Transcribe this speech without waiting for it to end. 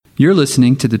You're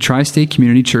listening to the Tri-State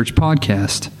Community Church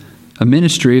Podcast, a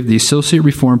ministry of the Associate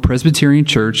Reformed Presbyterian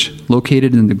Church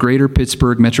located in the greater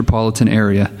Pittsburgh metropolitan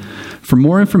area. For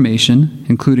more information,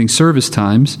 including service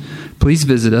times, please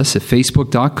visit us at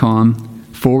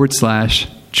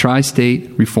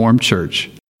facebook.com/Tri-State Reformed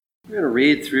Church. We're going to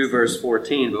read through verse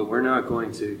 14, but we're not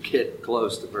going to get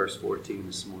close to verse 14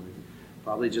 this morning.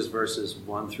 Probably just verses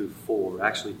 1 through 4,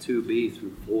 actually 2b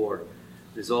through 4.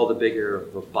 Is all the bigger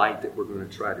of a bite that we're going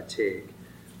to try to take.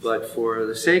 But for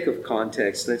the sake of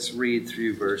context, let's read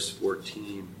through verse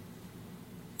 14.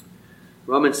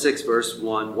 Romans 6, verse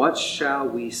 1, "What shall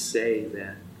we say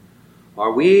then?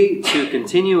 Are we to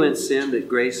continue in sin that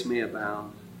grace may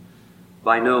abound?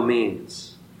 By no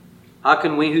means. How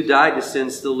can we who died to sin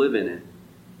still live in it?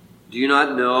 Do you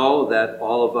not know that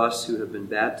all of us who have been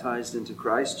baptized into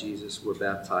Christ Jesus were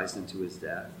baptized into his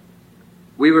death?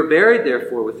 We were buried,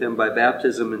 therefore, with him by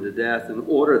baptism into death, in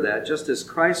order that, just as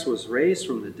Christ was raised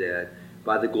from the dead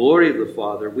by the glory of the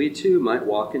Father, we too might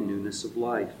walk in newness of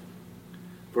life.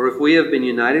 For if we have been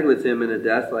united with him in a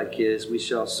death like his, we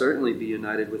shall certainly be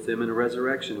united with him in a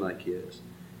resurrection like his.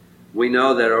 We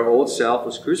know that our old self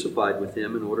was crucified with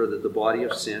him in order that the body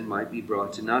of sin might be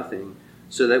brought to nothing,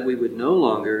 so that we would no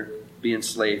longer be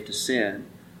enslaved to sin.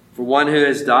 For one who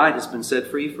has died has been set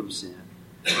free from sin.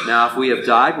 Now, if we have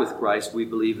died with Christ, we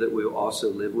believe that we will also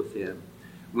live with him.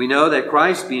 We know that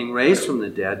Christ, being raised from the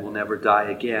dead, will never die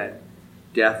again.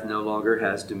 Death no longer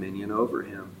has dominion over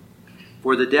him.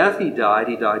 For the death he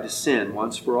died to sin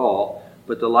once for all,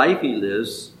 but the life he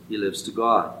lives to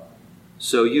God.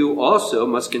 So you also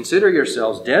must consider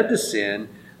yourselves dead to sin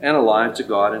and alive to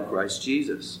God in Christ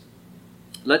Jesus.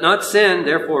 Let not sin,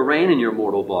 therefore, reign in your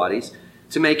mortal bodies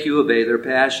to make you obey their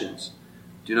passions.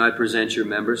 Do not present your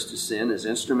members to sin as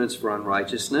instruments for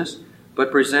unrighteousness,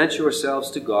 but present yourselves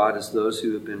to God as those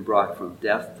who have been brought from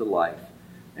death to life,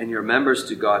 and your members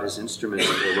to God as instruments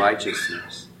for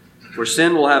righteousness. For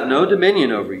sin will have no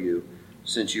dominion over you,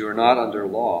 since you are not under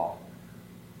law,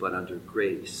 but under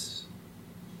grace."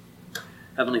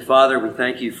 Heavenly Father, we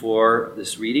thank you for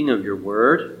this reading of your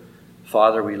word.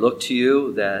 Father, we look to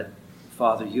you that,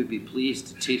 Father, you'd be pleased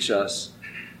to teach us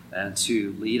and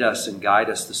to lead us and guide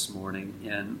us this morning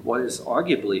in what is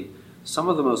arguably some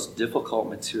of the most difficult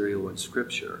material in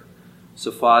Scripture.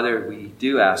 So, Father, we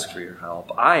do ask for your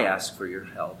help. I ask for your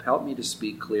help. Help me to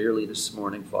speak clearly this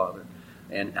morning, Father,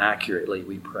 and accurately,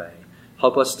 we pray.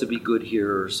 Help us to be good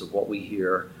hearers of what we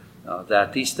hear,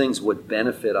 that these things would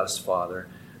benefit us, Father,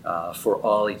 for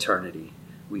all eternity.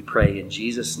 We pray in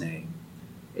Jesus' name.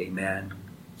 Amen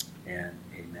and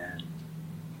amen.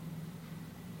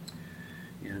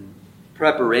 In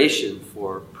preparation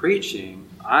for preaching,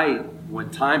 I,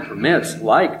 when time permits,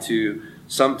 like to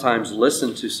sometimes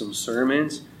listen to some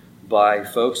sermons by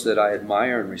folks that I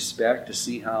admire and respect to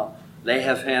see how they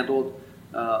have handled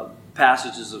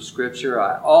passages of Scripture.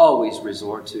 I always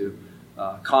resort to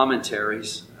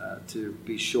commentaries to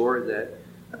be sure that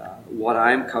what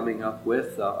I'm coming up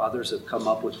with, others have come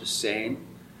up with the same.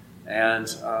 And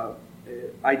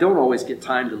I don't always get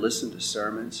time to listen to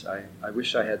sermons. I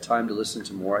wish I had time to listen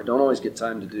to more. I don't always get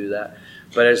time to do that.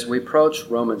 But as we approach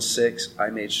Romans 6, I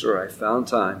made sure I found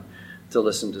time to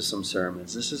listen to some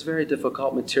sermons. This is very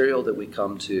difficult material that we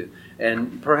come to.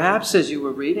 And perhaps as you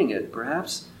were reading it,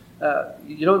 perhaps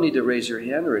you don't need to raise your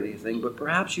hand or anything, but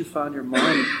perhaps you found your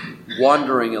mind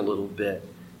wandering a little bit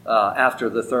after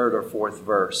the third or fourth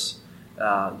verse.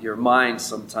 Your mind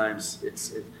sometimes,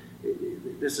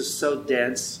 this is so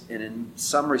dense, and in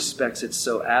some respects it's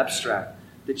so abstract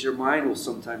that your mind will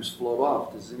sometimes float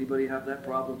off. Does anybody have that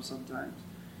problem sometimes?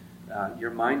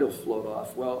 Your mind will float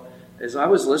off. Well, as I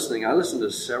was listening, I listened to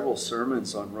several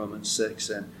sermons on Romans 6,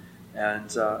 and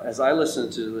as I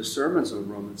listened to the sermons on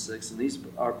Romans 6, and these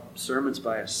are sermons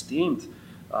by esteemed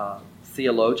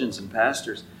theologians and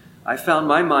pastors, I found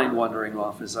my mind wandering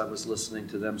off as I was listening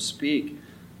to them speak.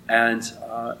 And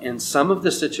in some of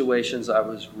the situations, I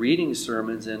was reading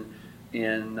sermons in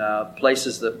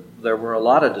places that there were a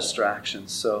lot of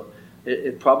distractions. So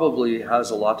it probably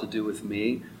has a lot to do with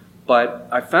me. But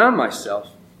I found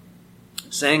myself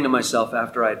saying to myself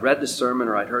after I'd read the sermon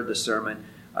or I'd heard the sermon,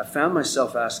 I found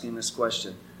myself asking this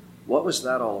question: what was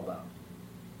that all about?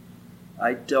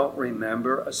 I don't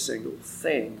remember a single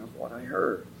thing of what I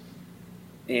heard.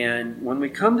 And when we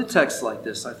come to texts like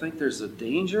this, I think there's a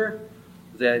danger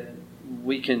that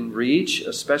we can reach,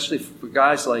 especially for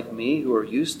guys like me who are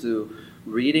used to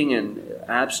reading in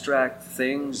abstract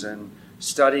things and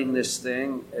studying this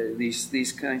thing,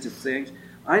 these kinds of things.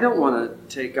 I don't want to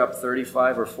take up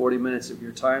 35 or 40 minutes of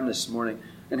your time this morning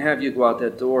and have you go out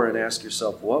that door and ask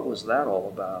yourself, what was that all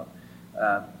about?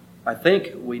 I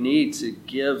think we need to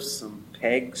give some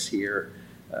pegs here.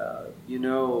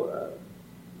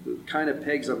 The kind of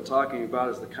pegs I'm talking about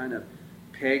is the kind of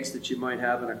pegs that you might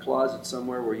have in a closet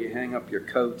somewhere where you hang up your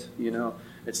coat.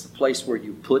 It's the place where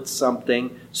you put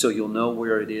something so you'll know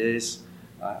where it is.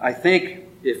 I think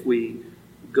if we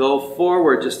go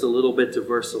forward just a little bit to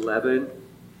verse 11,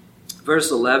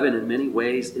 verse 11 in many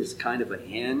ways is kind of a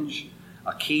hinge,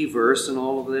 a key verse in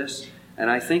all of this. And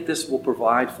I think this will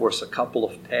provide for us a couple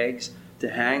of pegs to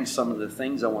hang some of the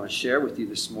things I want to share with you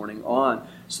this morning on,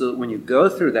 so that when you go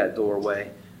through that doorway,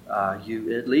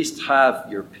 you at least have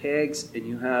your pegs and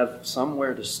you have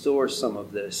somewhere to store some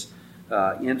of this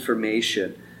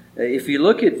information. If you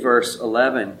look at verse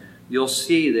 11, you'll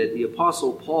see that the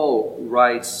Apostle Paul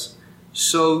writes,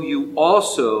 "So you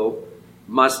also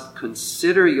must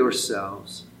consider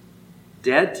yourselves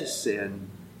dead to sin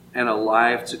and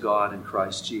alive to God in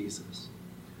Christ Jesus."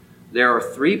 There are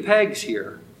 3 pegs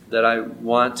here that I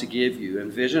want to give you.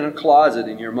 Envision a closet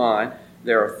in your mind.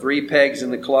 There are 3 pegs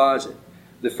in the closet.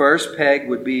 The first peg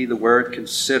would be the word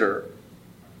consider.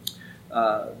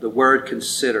 The word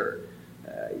consider.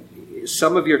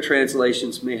 Some of your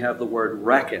translations may have the word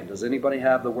reckon. Does anybody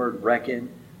have the word reckon?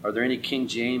 Are there any King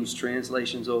James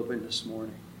translations open this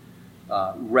morning?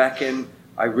 Reckon.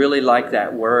 I really like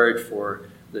that word for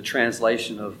the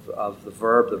translation of the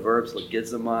verb. The verb's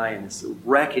legizomai, and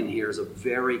reckon here is a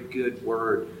very good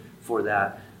word for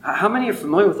that. How many are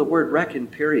familiar with the word reckon,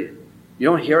 period? You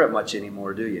don't hear it much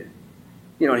anymore, do you?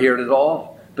 You don't hear it at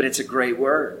all, but it's a great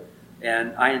word.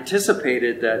 And I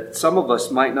anticipated that some of us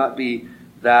might not be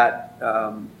that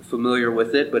familiar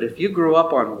with it, but if you grew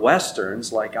up on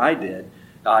Westerns like I did,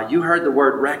 you heard the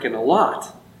word reckon a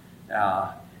lot.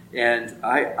 And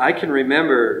I can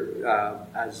remember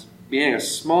as being a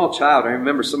small child, I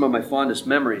remember some of my fondest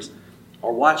memories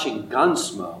are watching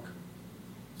Gunsmoke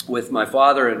with my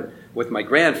father and with my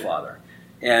grandfather.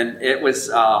 And it was,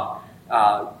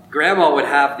 Grandma would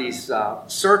have these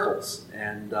circles,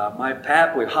 and my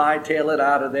pap would hightail it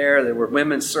out of there. There were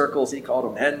women's circles. He called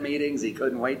them hen meetings. He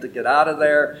couldn't wait to get out of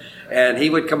there. And he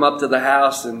would come up to the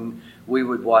house, and we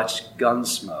would watch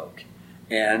Gunsmoke.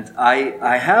 And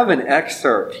I have an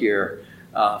excerpt here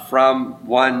from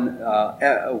one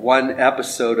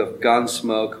episode of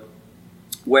Gunsmoke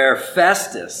where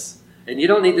Festus, and you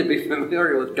don't need to be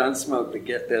familiar with Gunsmoke to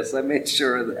get this, I made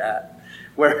sure of that,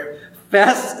 where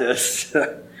Festus,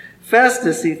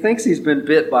 he thinks he's been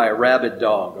bit by a rabid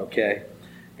dog, okay?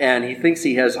 And he thinks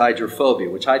he has hydrophobia,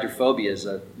 which hydrophobia is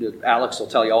Alex will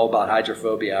tell you all about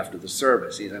hydrophobia after the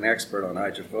service. He's an expert on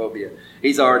hydrophobia.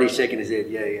 He's already shaking his head,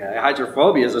 yeah.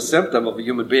 Hydrophobia is a symptom of a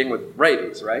human being with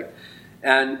rabies, right?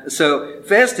 And so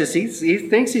Festus, he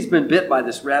thinks he's been bit by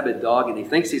this rabid dog, and he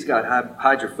thinks he's got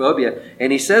hydrophobia.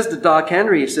 And he says to Doc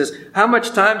Henry, he says, "How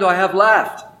much time do I have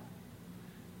left?"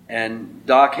 And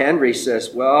Doc Henry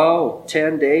says, "Well,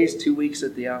 10 days, 2 weeks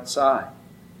at the outside."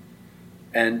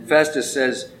 And Festus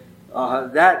says,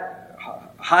 "That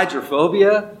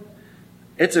hydrophobia,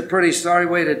 it's a pretty sorry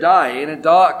way to die, ain't it,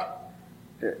 Doc?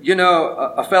 You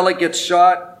know, a fella gets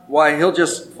shot, why, he'll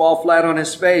just fall flat on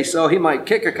his face. Oh, he might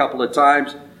kick a couple of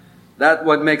times. That's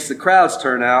what makes the crowds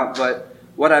turn out. But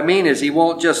what I mean is he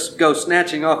won't just go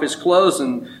snatching off his clothes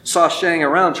and sashaying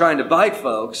around trying to bite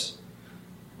folks."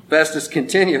 Festus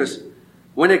continues,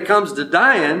 "When it comes to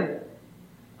dying,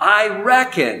 I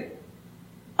reckon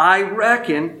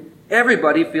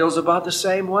everybody feels about the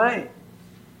same way."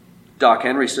 Doc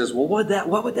Henry says, "Well,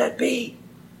 what would that be?"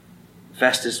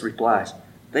 Festus replies,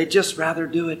 "They'd just rather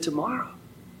do it tomorrow."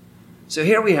 So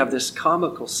here we have this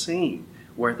comical scene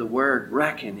where the word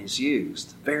reckon is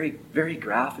used very, very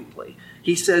graphically.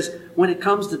 He says, when it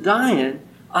comes to dying,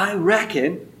 I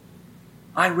reckon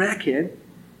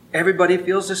everybody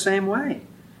feels the same way.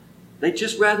 They'd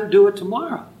just rather do it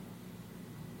tomorrow.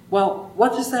 Well,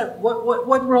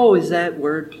 what role is that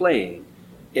word playing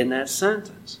in that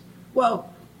sentence?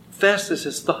 Well, Festus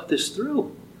has thought this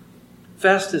through.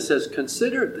 Festus has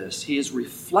considered this. He has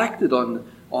reflected on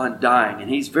dying, and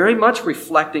he's very much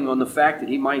reflecting on the fact that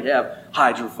he might have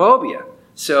hydrophobia.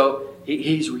 So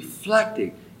he's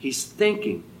reflecting, he's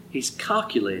thinking, he's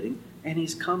calculating, and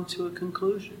he's come to a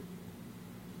conclusion.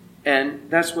 And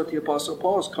that's what the Apostle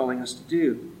Paul is calling us to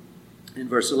do. In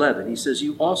verse 11, he says,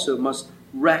 "You also must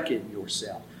reckon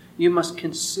yourself. You must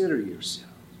consider yourself."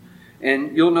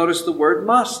 And you'll notice the word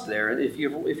must there. If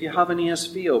you have an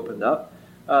ESV opened up,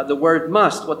 the word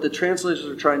must, what the translators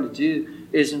are trying to do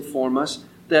is inform us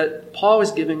that Paul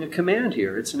is giving a command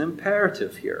here. It's an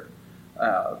imperative here.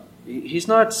 He's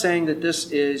not saying that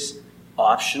this is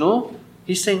optional.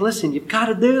 He's saying, listen, you've got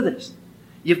to do this.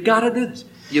 You've got to do this.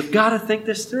 You've got to think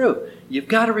this through. You've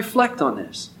got to reflect on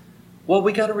this. Well,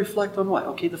 we got to reflect on what?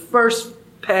 Okay, the first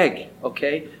peg,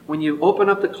 okay? When you open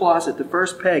up the closet, the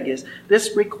first peg is,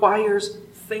 this requires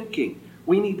thinking.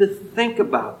 We need to think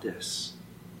about this.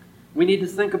 We need to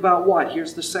think about what?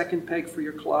 Here's the second peg for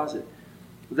your closet.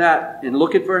 That, and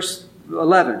look at verse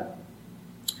 11.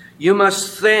 You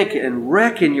must think and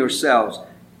reckon yourselves,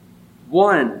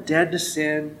 1, dead to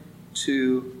sin,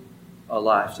 2,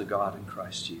 alive to God in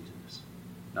Christ Jesus.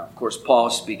 Now, of course, Paul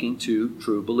is speaking to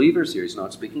true believers here. He's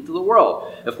not speaking to the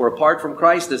world. If we're apart from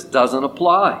Christ, this doesn't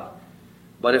apply.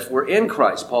 But if we're in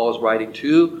Christ, Paul is writing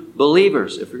to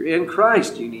believers. If you're in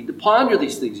Christ, you need to ponder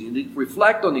these things. You need to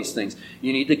reflect on these things.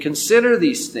 You need to consider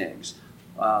these things.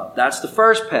 That's the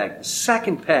first peg. The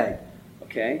second peg,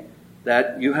 okay,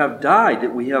 that you have died,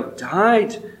 that we have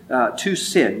died to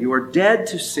sin. You are dead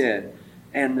to sin.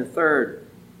 And the third,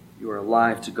 you are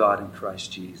alive to God in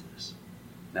Christ Jesus.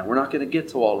 Now, we're not going to get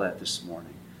to all that this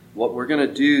morning. What we're going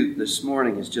to do this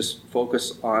morning is just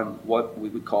focus on what we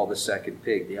would call the second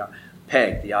peg,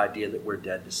 the idea that we're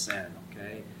dead to sin,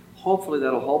 okay? Hopefully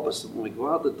that'll help us. When we go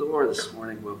out the door this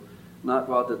morning, we'll not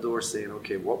go out the door saying,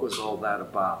 okay, what was all that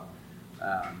about?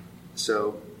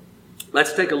 So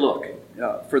let's take a look.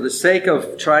 For the sake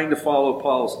of trying to follow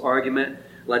Paul's argument,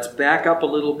 let's back up a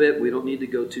little bit. We don't need to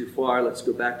go too far. Let's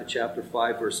go back to chapter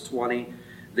 5, verse 20.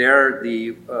 There,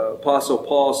 the Apostle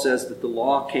Paul says that the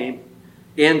law came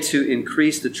in to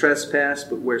increase the trespass,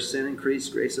 but where sin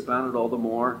increased, grace abounded all the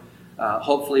more.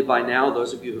 Hopefully by now,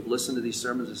 those of you who have listened to these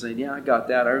sermons are saying, yeah, I got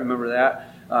that. I remember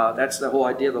that. That's the whole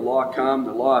idea of the law come.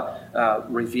 The law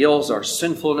reveals our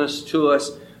sinfulness to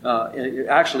us. It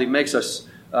actually makes us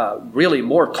really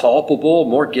more culpable,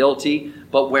 more guilty.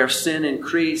 But where sin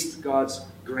increased, God's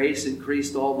grace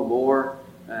increased all the more.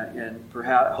 And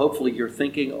perhaps, hopefully, you're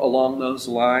thinking along those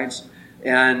lines.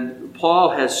 And Paul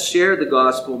has shared the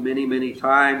gospel many, many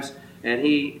times, and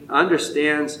he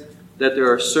understands that there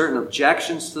are certain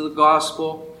objections to the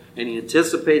gospel, and he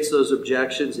anticipates those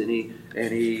objections, and he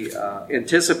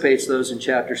anticipates those in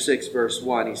chapter 6, verse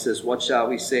 1. He says, what shall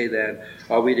we say then?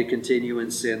 Are we to continue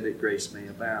in sin that grace may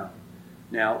abound?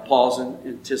 Now, Paul's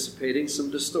anticipating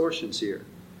some distortions here.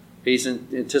 He's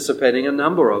anticipating a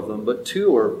number of them, but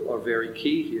two are very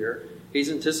key here. He's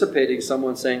anticipating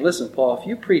someone saying, listen, Paul, if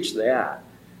you preach that,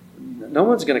 no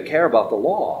one's going to care about the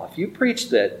law. If you preach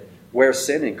that where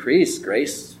sin increased,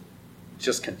 grace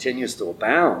just continues to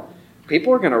abound,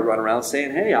 people are going to run around saying,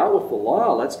 hey, out with the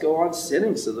law. Let's go on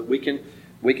sinning so that we can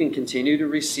continue to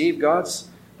receive God's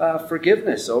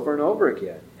forgiveness over and over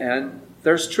again. And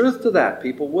there's truth to that.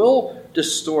 People will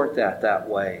distort that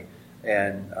way.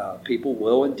 And people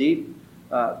will indeed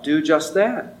do just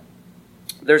that.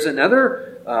 There's another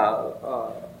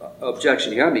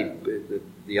objection here. I mean,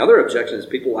 the other objection is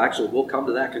people actually will come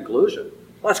to that conclusion.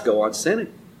 Let's go on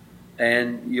sinning.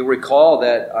 And you'll recall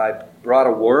that I brought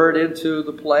a word into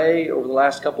the play over the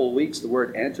last couple of weeks, the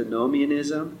word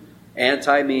antinomianism.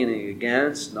 Anti meaning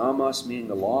against, nomos meaning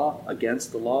the law,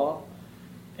 against the law.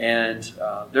 And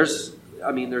there's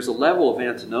a level of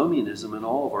antinomianism in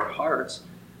all of our hearts.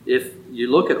 If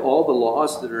you look at all the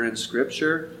laws that are in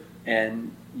Scripture,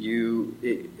 and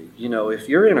if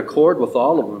you're in accord with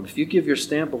all of them, if you give your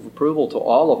stamp of approval to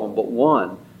all of them but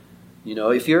one,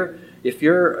 if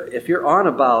you're on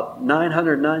about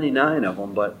 999 of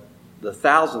them, but the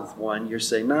 1,000th one, you're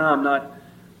saying, no,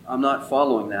 I'm not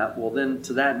following that. Well, then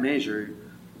to that measure,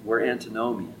 we're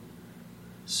antinomian.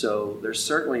 So there's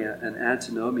certainly an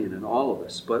antinomian in all of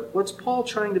us. But what's Paul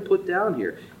trying to put down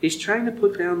here? He's trying to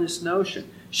put down this notion.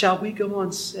 Shall we go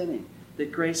on sinning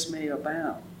that grace may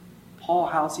abound? Paul,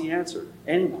 how's he answer?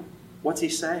 Anyone? What's he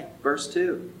say? Verse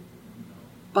 2.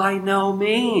 By no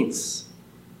means.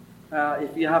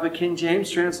 If you have a King James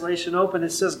translation open,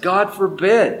 it says, God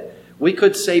forbid. We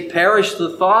could say perish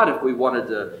the thought if we wanted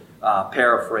to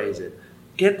paraphrase it.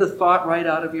 Get the thought right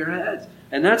out of your head.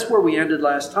 And that's where we ended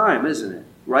last time, isn't it?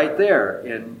 Right there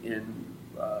in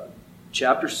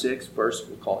chapter 6, verse,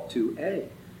 we'll call it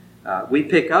 2a. We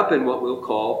pick up in what we'll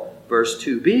call verse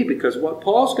 2b, because what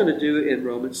Paul's going to do in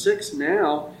Romans 6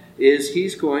 now is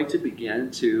he's going to begin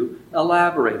to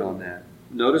elaborate on that.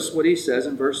 Notice what he says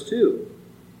in verse 2.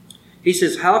 He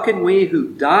says, how can we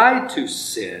who died to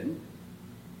sin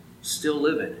still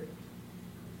live in it?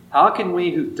 How can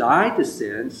we who died to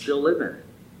sin still live in it?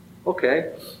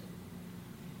 Okay.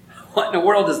 What in the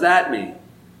world does that mean?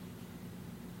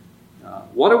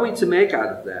 What are we to make out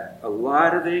of that? A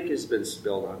lot of ink has been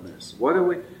spilled on this. What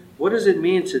does it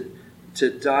mean to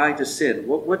die to sin?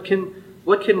 What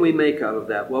can we make out of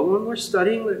that? Well, when we're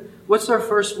studying, what's our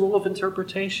first rule of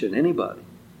interpretation? Anybody?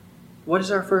 What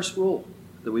is our first rule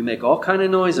that we make all kind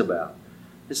of noise about?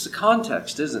 It's the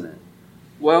context, isn't it?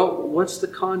 Well, what's the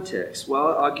context?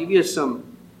 Well, I'll give you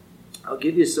some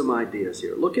ideas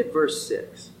here. Look at verse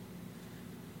 6.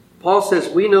 Paul says,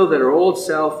 we know that our old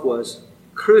self was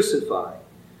crucified.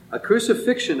 A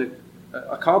crucifixion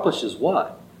accomplishes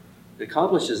what? It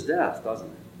accomplishes death, doesn't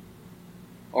it?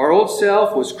 Our old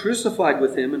self was crucified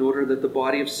with him in order that the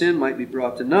body of sin might be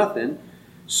brought to nothing,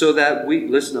 so that we,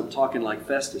 listen, I'm talking like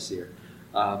Festus here,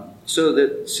 so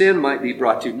that sin might be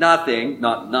brought to nothing,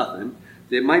 not nothing,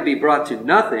 it might be brought to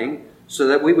nothing, so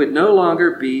that we would no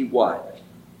longer be what?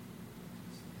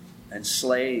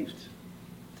 Enslaved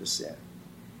to sin.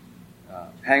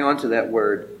 Hang on to that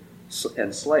word,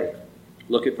 enslaved.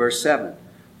 Look at verse 7.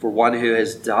 For one who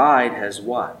has died has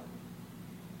what?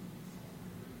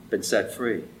 Been set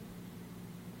free.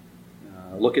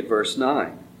 Look at verse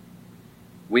 9.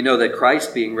 We know that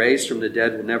Christ, being raised from the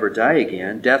dead, will never die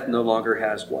again. Death no longer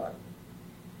has what?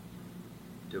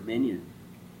 Dominion.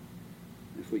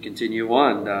 If we continue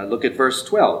on, look at verse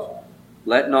 12.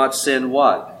 Let not sin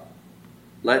what?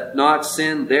 Let not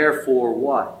sin therefore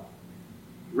what?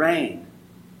 Reign.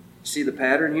 See the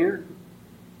pattern here?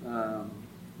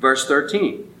 Verse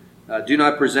 13. Do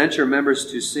not present your members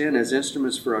to sin as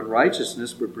instruments for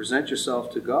unrighteousness, but present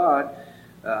yourself to God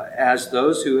as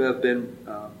those who have been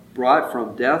brought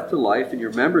from death to life, and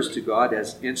your members to God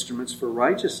as instruments for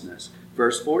righteousness.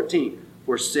 Verse 14.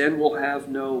 For sin will have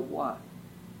no what?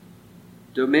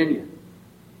 Dominion.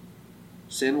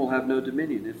 Sin will have no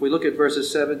dominion. If we look at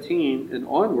verses 17 and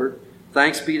onward,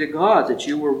 thanks be to God that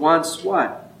you were once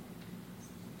what?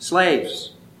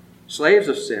 Slaves. Slaves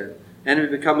of sin. And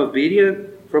have become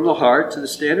obedient from the heart to the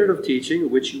standard of teaching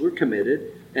of which you were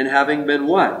committed, and having been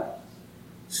what?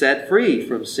 Set free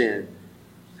from sin,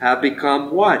 have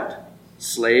become what?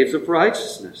 Slaves of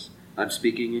righteousness. I'm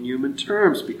speaking in human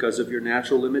terms because of your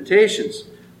natural limitations.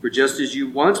 For just as you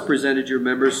once presented your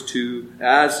members to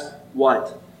as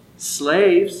what?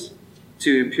 Slaves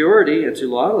to impurity and to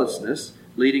lawlessness,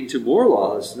 leading to more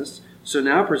lawlessness, so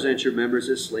now present your members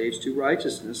as slaves to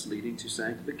righteousness, leading to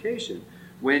sanctification.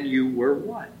 When you were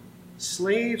what?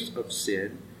 Slaves of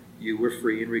sin, you were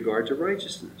free in regard to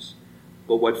righteousness.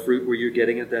 But what fruit were you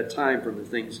getting at that time from the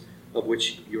things of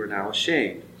which you are now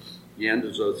ashamed? The end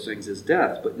of those things is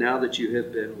death. But now that you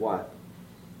have been what?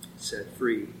 Set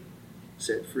free.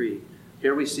 Set free.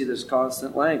 Here we see this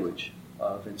constant language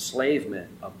of enslavement,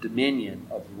 of dominion,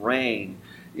 of reign.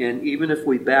 And even if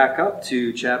we back up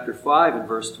to chapter 5 and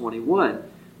verse 21,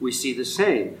 we see the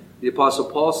same. The Apostle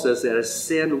Paul says that as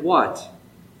sin what?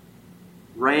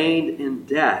 Reigned in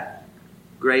death,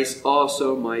 grace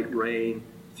also might reign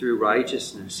through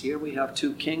righteousness. Here we have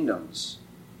two kingdoms.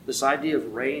 This idea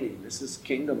of reigning, this is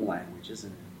kingdom language,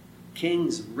 isn't it?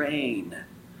 Kings reign.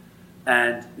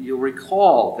 And you'll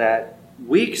recall that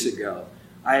weeks ago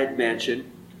I had mentioned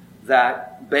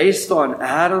that based on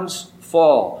Adam's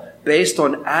fall, based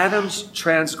on Adam's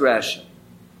transgression,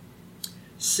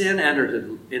 sin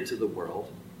entered into the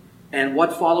world. And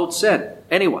what followed sin?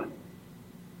 Anyone?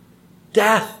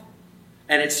 Death.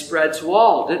 And it spread to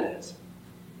all, didn't it?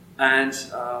 And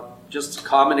just a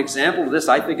common example of this,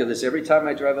 I think of this every time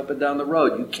I drive up and down the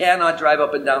road. You cannot drive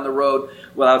up and down the road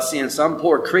without seeing some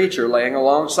poor creature laying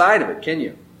alongside of it, can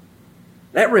you?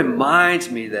 That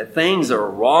reminds me that things are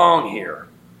wrong here.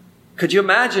 Could you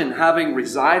imagine having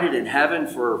resided in heaven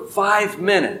for 5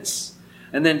 minutes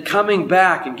and then coming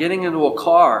back and getting into a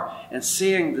car and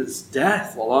seeing this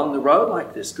death along the road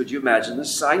like this? Could you imagine the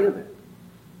sight of it?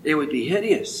 It would be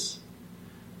hideous.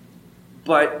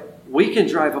 But we can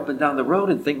drive up and down the road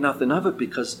and think nothing of it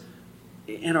because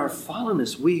in our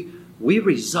fallenness, we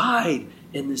reside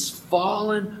in this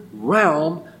fallen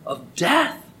realm of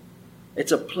death.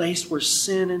 It's a place where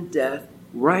sin and death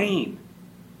reign.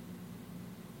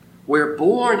 We're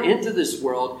born into this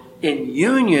world in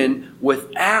union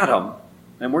with Adam.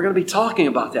 And we're going to be talking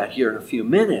about that here in a few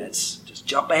minutes. Just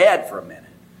jump ahead for a minute.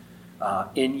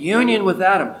 In union with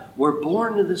Adam, we're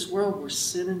born into this world where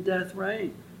sin and death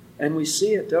reign. And we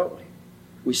see it, don't we?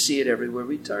 We see it everywhere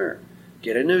we turn.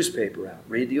 Get a newspaper out.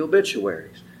 Read the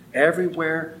obituaries.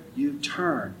 Everywhere you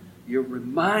turn, you're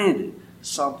reminded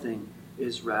something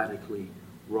is radically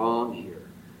wrong here.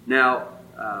 Now,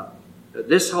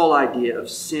 this whole idea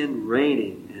of sin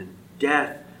reigning and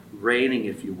death reigning,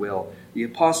 if you will, the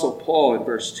Apostle Paul in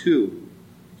verse 2,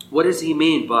 what does he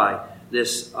mean by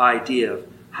this idea of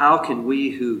how can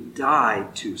we who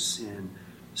died to sin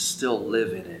still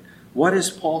live in it? What is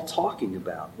Paul talking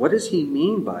about? What does he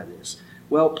mean by this?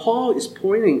 Well, Paul is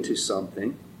pointing to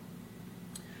something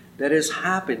that has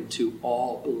happened to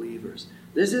all believers.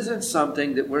 This isn't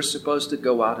something that we're supposed to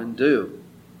go out and do.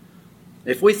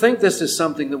 If we think this is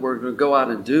something that we're going to go out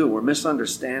and do, we're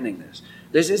misunderstanding this.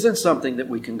 This isn't something that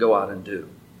we can go out and do.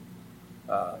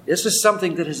 This is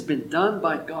something that has been done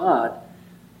by God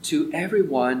to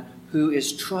everyone who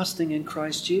is trusting in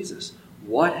Christ Jesus.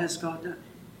 What has God done?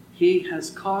 He has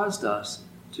caused us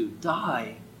to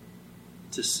die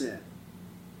to sin.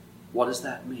 What does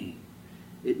that mean?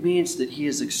 It means that He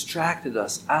has extracted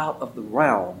us out of the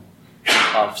realm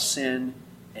of sin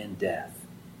and death.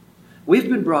 We've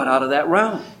been brought out of that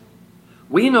realm.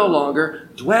 We no longer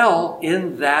dwell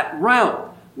in that realm.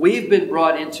 We've been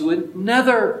brought into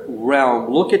another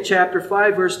realm. Look at chapter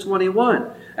 5, verse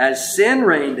 21. As sin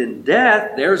reigned in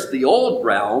death, there's the old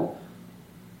realm.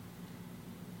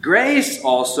 Grace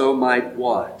also might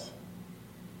what?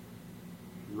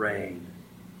 Reign.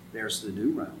 There's the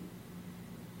new realm.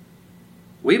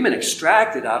 We've been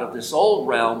extracted out of this old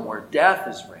realm where death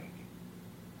is reigning.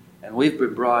 And we've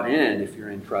been brought in, if you're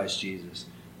in Christ Jesus,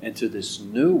 into this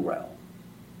new realm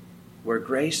where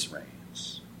grace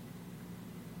reigns.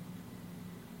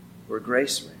 Where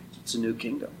grace reigns. It's a new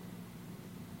kingdom.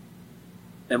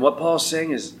 And what Paul's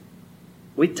saying is,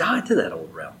 we died to that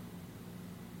old realm.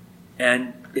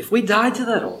 And if we died to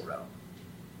that old realm,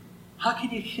 how can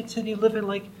you continue living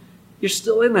like you're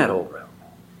still in that old realm?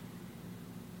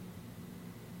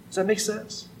 Does that make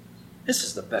sense? This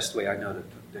is the best way I know to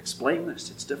explain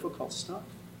this. It's difficult stuff.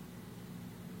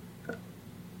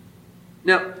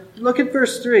 Now, look at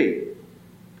verse 3.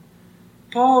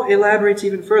 Paul elaborates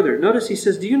even further. Notice he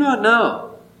says, do you not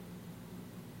know?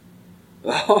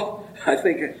 Oh, I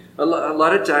think a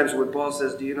lot of times when Paul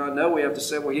says, do you not know? We have to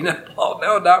say, well, you know, Paul,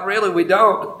 no, not really, we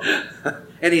don't.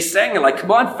 And he's saying it like,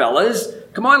 come on, fellas.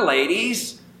 Come on,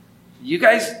 ladies. You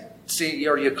guys, see,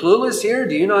 are you clueless here?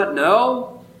 Do you not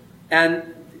know?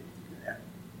 And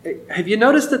have you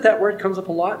noticed that word comes up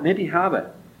a lot? Maybe you haven't.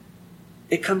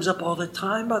 It comes up all the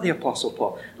time by the Apostle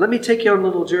Paul. Let me take you on a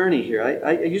little journey here.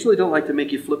 I usually don't like to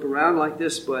make you flip around like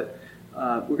this, but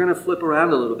we're going to flip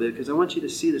around a little bit because I want you to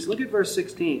see this. Look at verse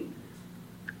 16.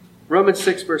 Romans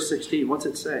 6, verse 16. What's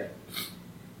it say?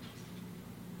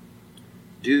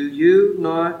 Do you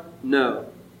not know?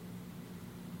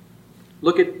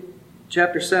 Look at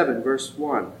chapter 7, verse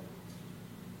 1.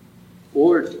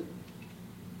 Or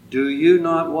do you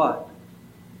not what?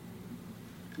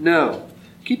 No.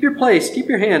 Keep your place, keep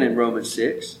your hand in Romans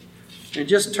 6, and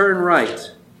just turn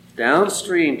right,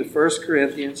 downstream to 1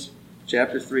 Corinthians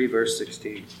chapter 3, verse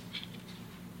 16.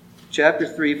 Chapter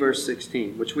 3, verse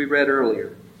 16, which we read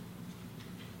earlier.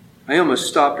 I almost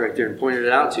stopped right there and pointed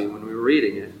it out to you when we were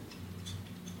reading it.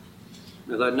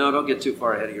 I thought, no, don't get too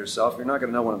far ahead of yourself. You're not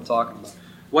going to know what I'm talking about.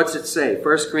 What's it say? 1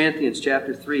 Corinthians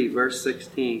chapter 3, verse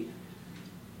 16.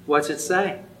 What's it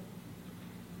say?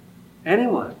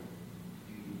 Anyone?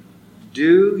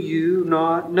 Do you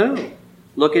not know?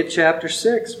 Look at chapter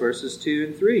 6, verses 2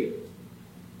 and 3.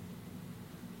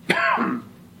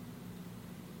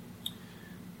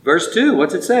 Verse 2,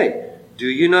 what's it say? Do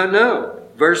you not know?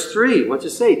 Verse 3, what's it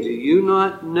say? Do you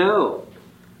not know?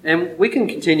 And we can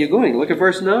continue going. Look at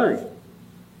verse 9.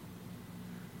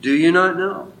 Do you not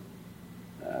know?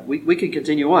 We can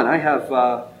continue on. I have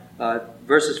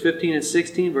verses 15 and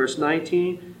 16, verse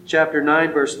 19, chapter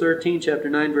 9, verse 13, chapter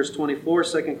 9, verse 24,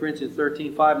 2 Corinthians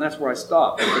 13, 5, and that's where I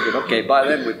stopped. I figured, okay, by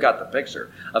then we've got the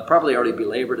picture. I've probably already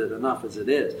belabored it enough as it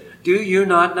is. Do you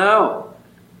not know?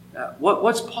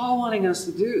 What's Paul wanting us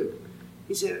to do?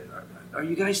 He said, are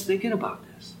you guys thinking about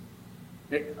this?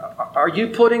 Are you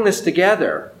putting this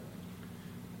together?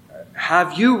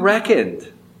 Have you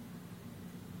reckoned?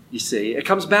 You see, it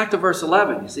comes back to verse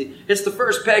 11. You see, it's the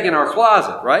first peg in our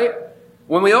closet, right?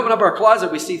 When we open up our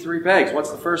closet, we see 3 pegs. What's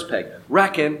the first peg?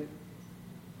 Reckon.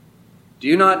 Do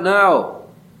you not know?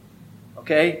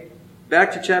 Okay,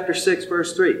 back to chapter 6,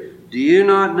 verse 3. Do you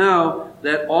not know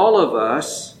that all of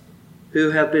us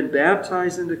who have been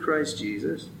baptized into Christ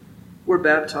Jesus were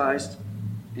baptized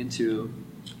into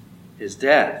His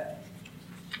death?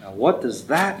 Now, what does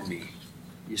that mean?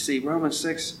 You see, Romans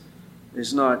 6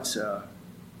 is not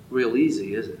real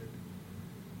easy, is it?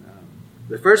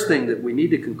 The first thing that we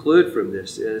need to conclude from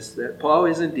this is that Paul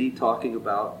is indeed talking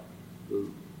about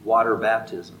water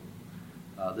baptism,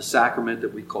 the sacrament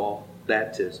that we call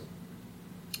baptism.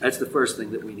 That's the first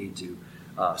thing that we need to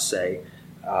say.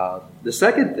 The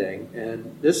second thing,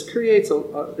 and this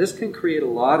can create a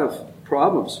lot of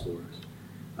problems for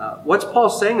us. What's Paul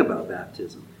saying about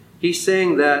baptism? He's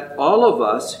saying that all of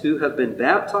us who have been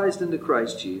baptized into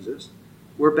Christ Jesus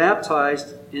were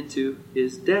baptized into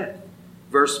His death.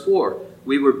 Verse 4,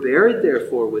 we were buried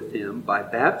therefore with Him by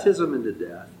baptism into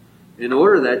death, in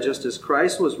order that just as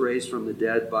Christ was raised from the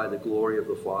dead by the glory of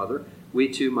the Father, we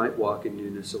too might walk in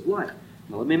newness of life.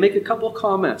 Now, let me make a couple of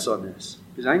comments on this,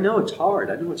 because I know it's hard.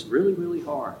 I know it's really, really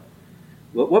hard.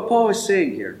 But what Paul is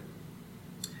saying here,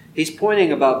 he's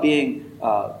pointing about being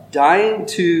dying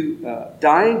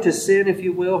to sin, if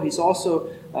you will. He's also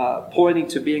pointing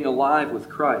to being alive with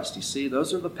Christ. You see,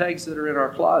 those are the pegs that are in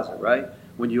our closet, right?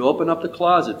 When you open up the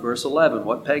closet, verse 11,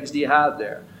 what pegs do you have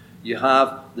there? You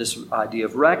have this idea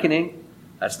of reckoning.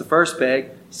 That's the first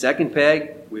peg. Second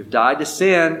peg, we've died to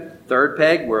sin. Third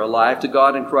peg, we're alive to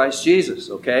God in Christ Jesus,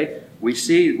 okay? We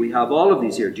have all of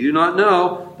these here. Do you not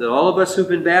know that all of us who've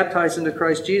been baptized into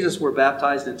Christ Jesus were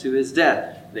baptized into His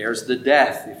death? There's the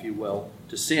death, if you will,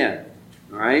 to sin.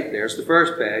 All right? There's the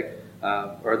first peg,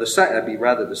 that'd be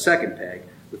rather the second peg.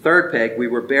 The third peg, we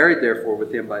were buried, therefore,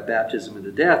 with Him by baptism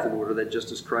into death, in order that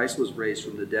just as Christ was raised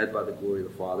from the dead by the glory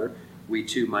of the Father, we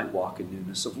too might walk in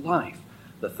newness of life.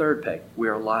 The third peg, we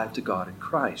are alive to God in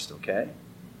Christ, okay?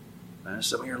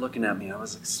 Some of you are looking at me. I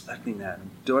was expecting that.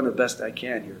 I'm doing the best I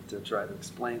can here to try to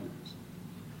explain this.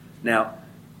 Now,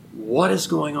 what is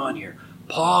going on here?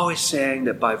 Paul is saying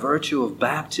that by virtue of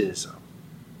baptism,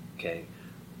 okay,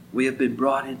 we have been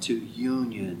brought into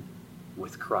union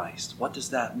with Christ. What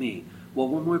does that mean? Well,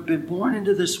 when we've been born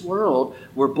into this world,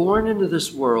 we're born into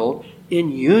this world in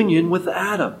union with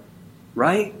Adam,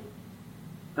 right?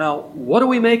 Now, what do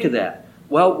we make of that?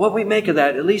 Well, what we make of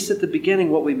that, at least at the beginning,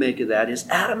 what we make of that is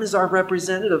Adam is our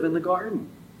representative in the garden,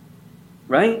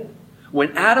 right?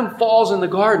 When Adam falls in the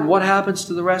garden, what happens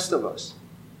to the rest of us?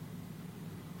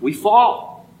 We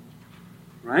fall,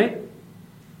 right?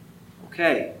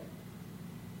 Okay.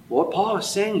 What Paul is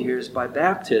saying here is by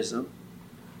baptism,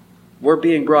 we're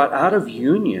being brought out of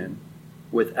union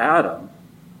with Adam,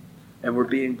 and we're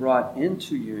being brought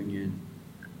into union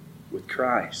with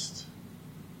Christ.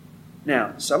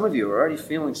 Now, some of you are already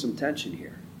feeling some tension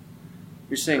here.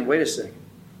 You're saying, wait a second.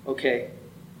 Okay,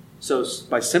 so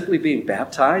by simply being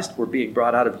baptized, we're being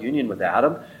brought out of union with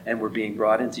Adam, and we're being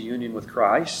brought into union with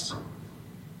Christ?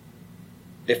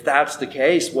 If that's the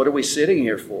case, what are we sitting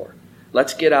here for?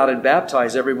 Let's get out and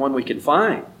baptize everyone we can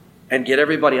find, and get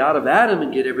everybody out of Adam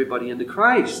and get everybody into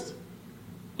Christ.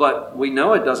 But we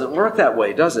know it doesn't work that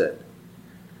way, does it?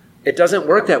 It doesn't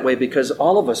work that way because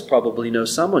all of us probably know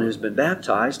someone who's been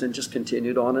baptized and just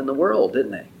continued on in the world,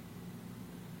 didn't they?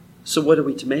 So what are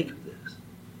we to make of this?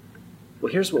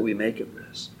 Well, here's what we make of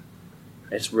this.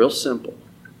 It's real simple.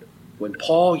 When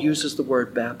Paul uses the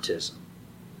word baptism,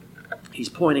 he's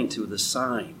pointing to the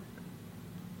sign.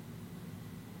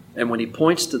 And when he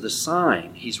points to the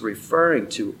sign, he's referring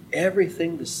to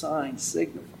everything the sign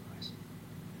signifies.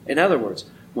 In other words,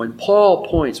 when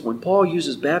Paul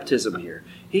uses baptism here,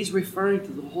 he's referring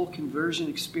to the whole conversion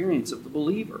experience of the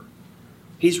believer.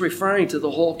 He's referring to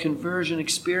the whole conversion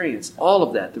experience, all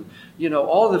of that.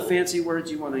 All the fancy words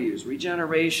you want to use,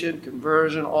 regeneration,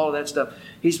 conversion, all of that stuff.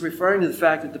 He's referring to the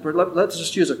fact that let's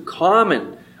just use a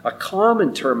common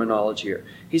terminology here.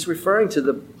 He's referring to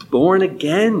the born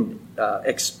again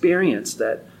experience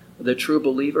that the true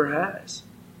believer has,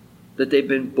 that they've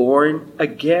been born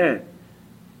again.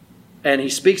 And he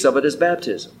speaks of it as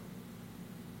baptism.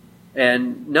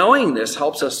 And knowing this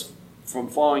helps us from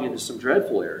falling into some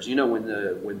dreadful errors.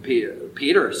 When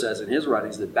Peter says in his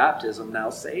writings that baptism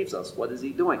now saves us, what is he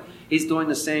doing? He's doing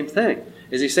the same thing.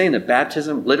 Is he saying that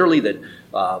baptism, literally that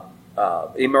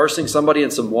immersing somebody in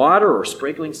some water or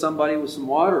sprinkling somebody with some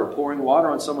water or pouring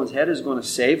water on someone's head is going to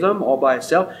save them all by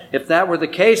itself? If that were the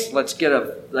case, let's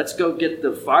go get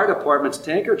the fire department's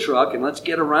tanker truck and let's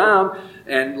get around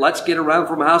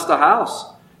from house to house.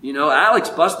 Alex,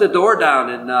 bust the door down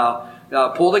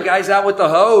and pull the guys out with the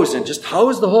hose and just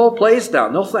hose the whole place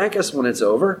down. They'll thank us when it's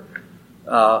over.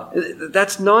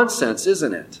 That's nonsense,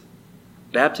 isn't it?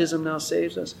 Baptism now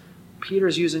saves us.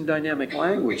 Peter's using dynamic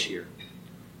language here.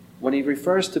 When he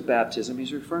refers to baptism,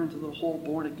 he's referring to the whole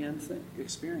born-again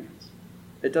experience.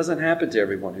 It doesn't happen to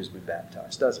everyone who's been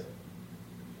baptized, does it?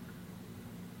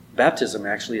 Baptism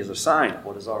actually is a sign of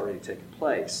what has already taken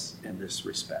place in this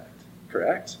respect.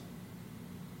 Correct?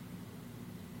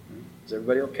 Is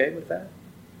everybody okay with that?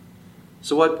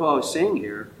 So what Paul is saying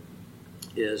here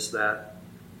is that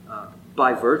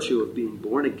by virtue of being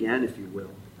born again, if you will,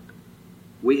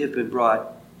 we have been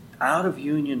brought out of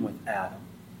union with Adam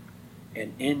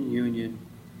and in union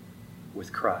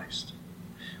with Christ.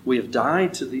 We have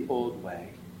died to the old way,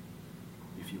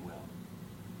 if you will.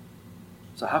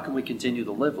 So how can we continue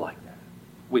to live like that?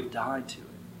 We've died to it.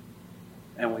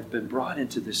 And we've been brought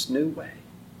into this new way.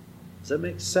 Does that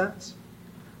make sense?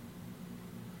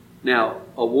 Now,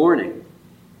 a warning.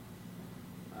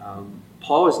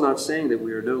 Paul is not saying that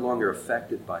we are no longer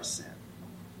affected by sin.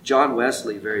 John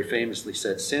Wesley very famously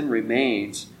said, sin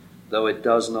remains though it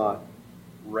does not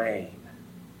reign.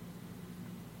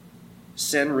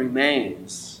 Sin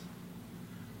remains,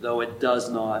 though it does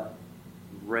not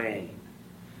reign.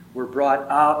 We're brought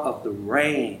out of the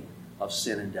reign of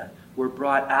sin and death. We're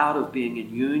brought out of being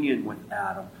in union with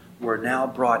Adam. We're now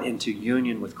brought into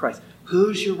union with Christ.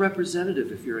 Who's your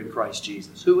representative if you're in Christ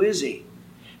Jesus? Who is He?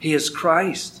 He is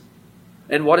Christ.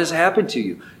 And what has happened to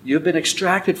you? You've been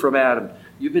extracted from Adam.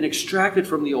 You've been extracted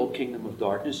from the old kingdom of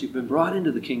darkness. You've been brought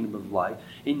into the kingdom of light.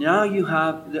 And now you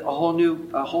have a whole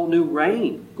new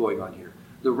reign going on here.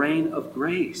 The reign of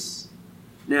grace.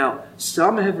 Now,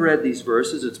 some have read these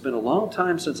verses. It's been a long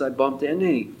time since I bumped into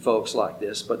any folks like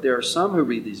this, but there are some who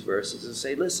read these verses and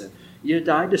say, listen, you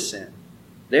died to sin.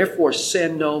 Therefore,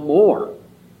 sin no more.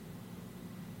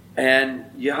 And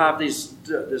you have this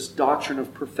doctrine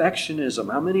of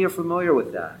perfectionism. How many are familiar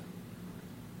with that?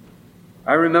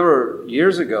 I remember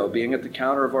years ago being at the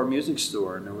counter of our music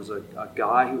store, and there was a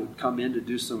guy who would come in to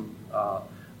do some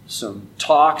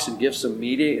talks and give some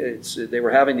meetings. They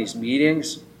were having these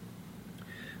meetings.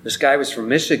 This guy was from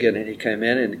Michigan, and he came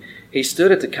in, and he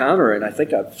stood at the counter, and I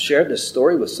think I've shared this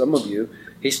story with some of you.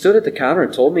 He stood at the counter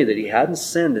and told me that he hadn't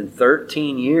sinned in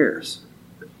 13 years.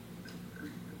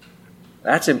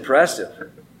 That's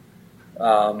impressive.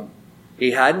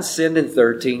 He hadn't sinned in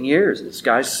 13 years. This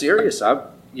guy's serious.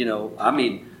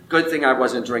 Good thing I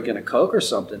wasn't drinking a Coke or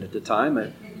something at the time.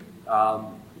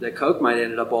 The Coke might have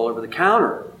ended up all over the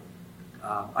counter.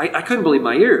 I couldn't believe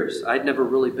my ears. I'd never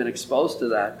really been exposed to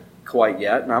that quite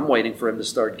yet, and I'm waiting for him to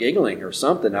start giggling or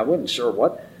something. I wasn't sure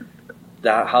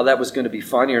how that was going to be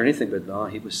funny or anything, but no,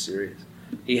 he was serious.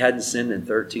 He hadn't sinned in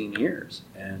 13 years.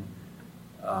 And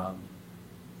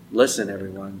listen,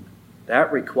 everyone,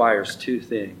 that requires two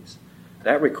things.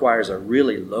 That requires a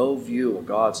really low view of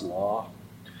God's law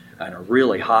and a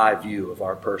really high view of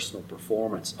our personal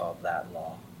performance of that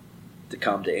law to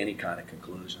come to any kind of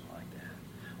conclusion like that.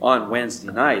 On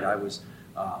Wednesday night, I was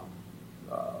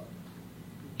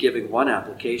giving one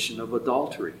application of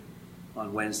adultery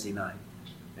on Wednesday night.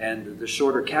 And the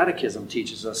Shorter Catechism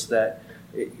teaches us that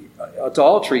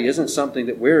adultery isn't something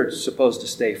that we're supposed to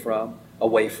stay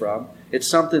away from. It's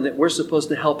something that we're supposed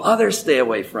to help others stay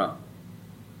away from.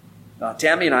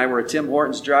 Tammy and I were at Tim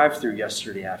Hortons drive-thru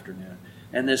yesterday afternoon,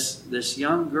 and this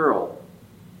young girl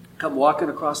come walking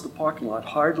across the parking lot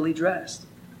hardly dressed.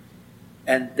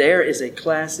 And there is a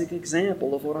classic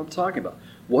example of what I'm talking about.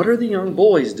 What are the young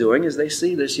boys doing as they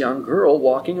see this young girl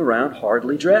walking around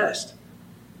hardly dressed?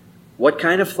 What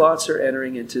kind of thoughts are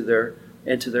entering into their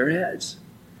heads?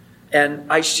 And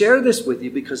I share this with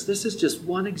you because this is just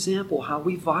one example how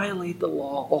we violate the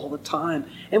law all the time,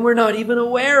 and we're not even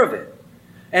aware of it.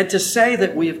 And to say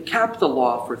that we have kept the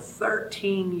law for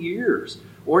 13 years,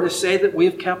 or to say that we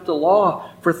have kept the law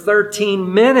for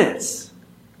 13 minutes,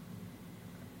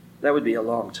 that would be a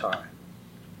long time.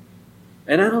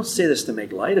 And I don't say this to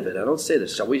make light of it. I don't say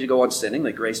this, shall we go on sinning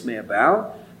that grace may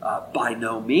abound? By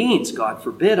no means, God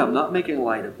forbid. I'm not making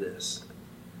light of this.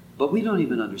 But we don't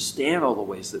even understand all the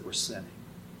ways that we're sinning.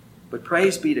 But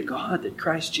praise be to God that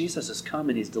Christ Jesus has come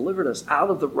and He's delivered us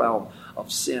out of the realm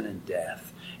of sin and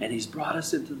death. And He's brought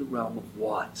us into the realm of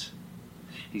what?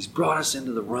 He's brought us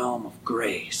into the realm of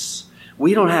grace.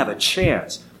 We don't have a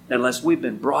chance unless we've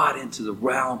been brought into the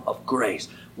realm of grace.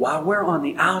 While we're on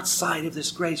the outside of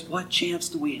this grace, what chance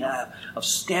do we have of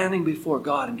standing before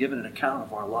God and giving an account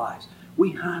of our lives?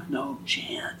 We have no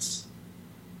chance.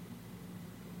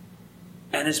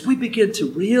 And as we begin to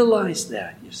realize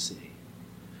that, you see,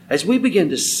 as we begin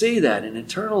to see that and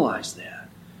internalize that,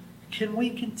 can we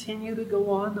continue to go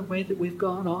on the way that we've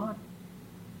gone on?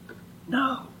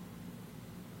 No.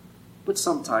 But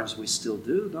sometimes we still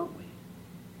do, don't we?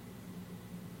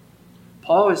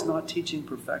 Paul is not teaching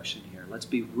perfection here. Let's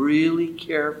be really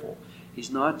careful. He's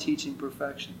not teaching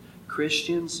perfection.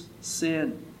 Christians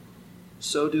sin.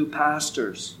 So do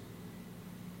pastors.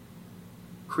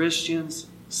 Christians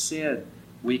sin.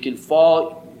 We can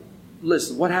fall.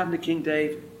 Listen, what happened to King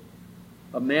David?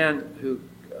 A man who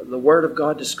the Word of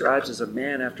God describes as a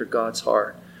man after God's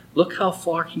heart. Look how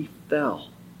far he fell.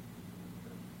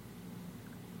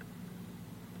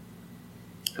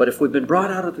 But if we've been brought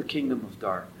out of the kingdom of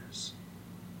darkness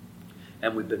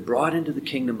and we've been brought into the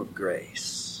kingdom of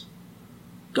grace,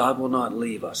 God will not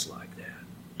leave us like that.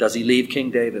 Does He leave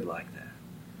King David like that?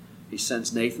 He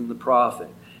sends Nathan the prophet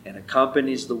and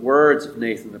accompanies the words of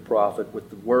Nathan the prophet with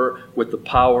the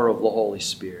power of the Holy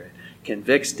Spirit.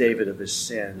 Convicts David of his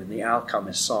sin, and the outcome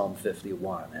is Psalm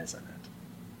 51, isn't it?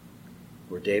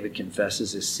 Where David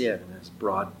confesses his sin and is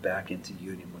brought back into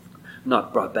union with,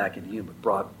 not brought back into union, but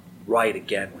brought right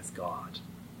again with God.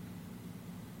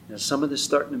 Now, some of this is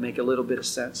starting to make a little bit of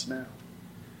sense now.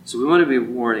 So we want to be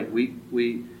warning.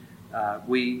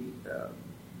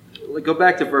 Go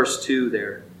back to verse 2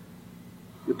 there.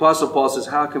 The Apostle Paul says,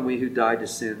 how can we who died to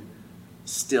sin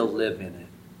still live in it?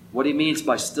 What he means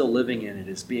by still living in it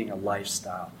is being a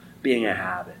lifestyle, being a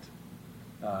habit.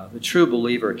 The true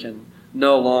believer can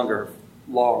no longer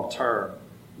long-term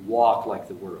walk like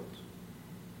the world.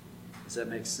 Does that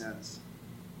make sense?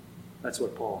 That's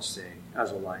what Paul's saying,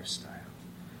 as a lifestyle.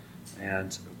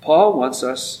 And Paul wants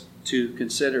us to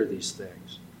consider these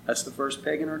things. That's the first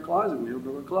peg in our closet. We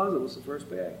open our closet. What's the first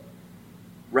peg?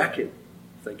 Reckon.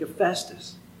 Think of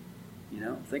Festus.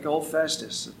 Think of old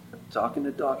Festus talking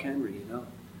to Doc Henry,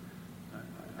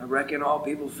 I reckon all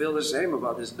people feel the same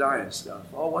about this dying stuff.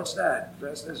 Oh, what's that?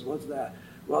 Festus, what's that?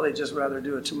 Well, they'd just rather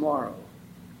do it tomorrow.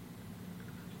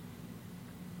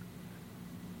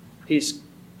 He's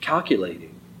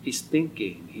calculating. He's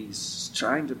thinking. He's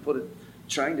trying to put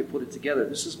it together.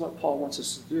 This is what Paul wants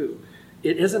us to do.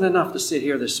 It isn't enough to sit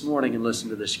here this morning and listen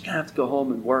to this. You're going to have to go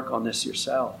home and work on this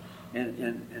yourself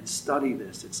and study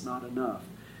this. It's not enough.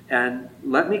 And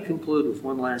let me conclude with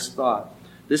one last thought.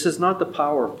 This is not the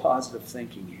power of positive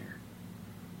thinking here.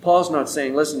 Paul's not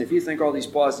saying, listen, if you think all these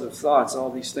positive thoughts, all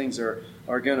these things are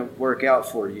going to work out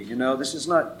for you. It's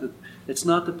not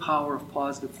the power of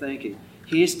positive thinking.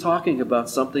 He's talking about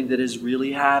something that has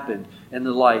really happened in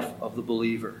the life of the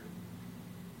believer.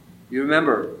 You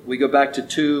remember, we go back to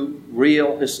 2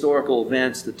 real historical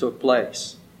events that took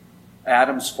place.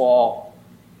 Adam's fall,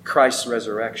 Christ's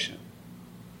resurrection.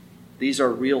 These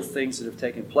are real things that have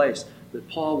taken place that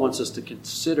Paul wants us to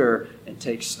consider and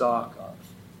take stock of.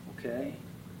 Okay?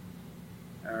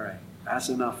 All right. That's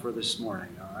enough for this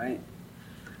morning, all right?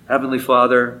 Heavenly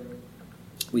Father,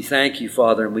 we thank you,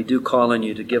 Father, and we do call on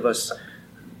you to give us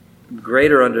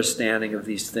greater understanding of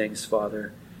these things,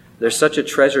 Father. There's such a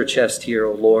treasure chest here,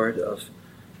 O Lord,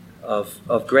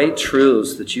 of great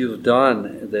truths that you have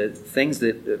done, the things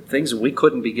that we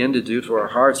couldn't begin to do to our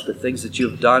hearts, but things that you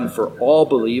have done for all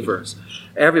believers.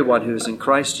 Everyone who is in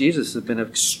Christ Jesus has been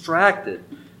extracted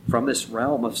from this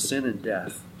realm of sin and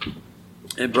death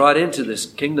and brought into this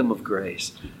kingdom of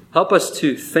grace. Help us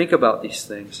to think about these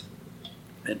things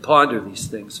and ponder these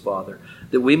things, Father,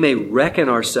 that we may reckon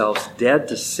ourselves dead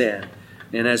to sin,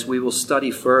 and as we will study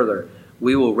further,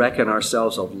 we will reckon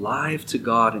ourselves alive to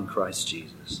God in Christ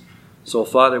Jesus. So,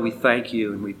 Father, we thank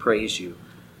you and we praise you.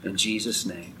 In Jesus'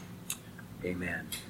 name, amen.